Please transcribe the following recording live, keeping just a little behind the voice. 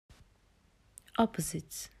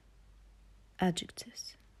Opposites.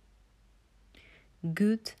 Adjectives.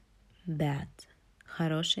 Good, bad.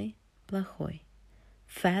 Хороший, плохой.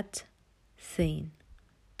 Fat, thin.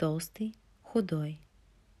 Толстый, худой.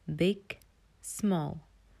 Big, small.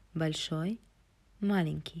 Большой,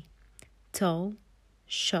 маленький. Tall,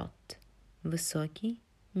 short. Высокий,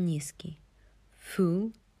 низкий.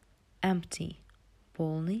 Full, empty.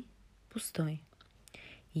 Полный, пустой.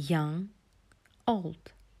 Young,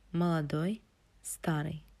 old. Молодой,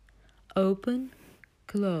 старый. Open,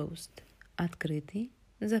 closed. Открытый,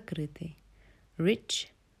 закрытый.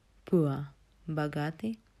 Rich, poor.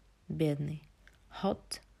 Богатый, бедный.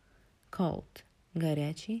 Hot, cold.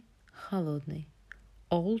 Горячий, холодный.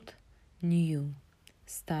 Old, new.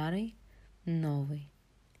 Старый, новый.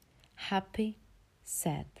 Happy,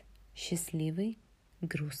 sad. Счастливый,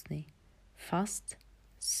 грустный. Fast,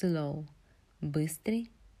 slow.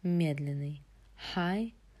 Быстрый, медленный.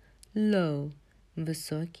 High, low.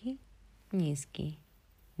 Высокий, низкий.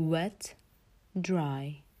 Wet,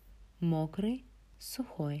 dry. Мокрый,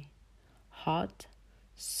 сухой. Hard,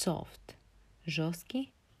 soft.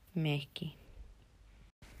 Жесткий, мягкий.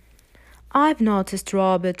 I've noticed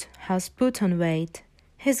Robert has put on weight.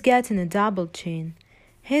 He's getting a double chin.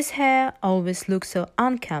 His hair always looks so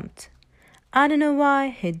unkempt. I don't know why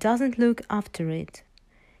he doesn't look after it.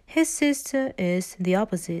 His sister is the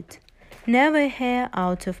opposite. Never a hair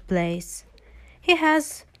out of place. He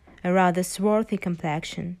has a rather swarthy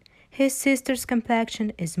complexion. His sister's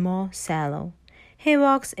complexion is more sallow. He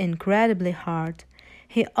works incredibly hard.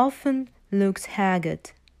 He often looks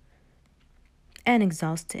haggard and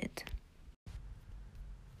exhausted.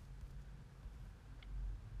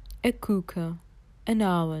 A cooker, an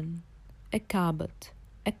oven, a cupboard,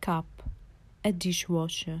 a cup, a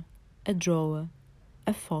dishwasher, a drawer,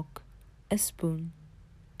 a fork, a spoon,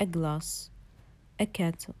 a glass, a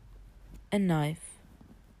kettle, a knife,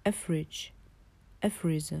 a fridge, a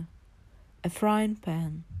freezer, a frying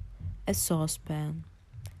pan, a saucepan,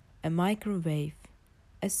 a microwave,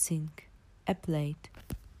 a sink, a plate,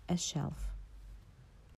 a shelf.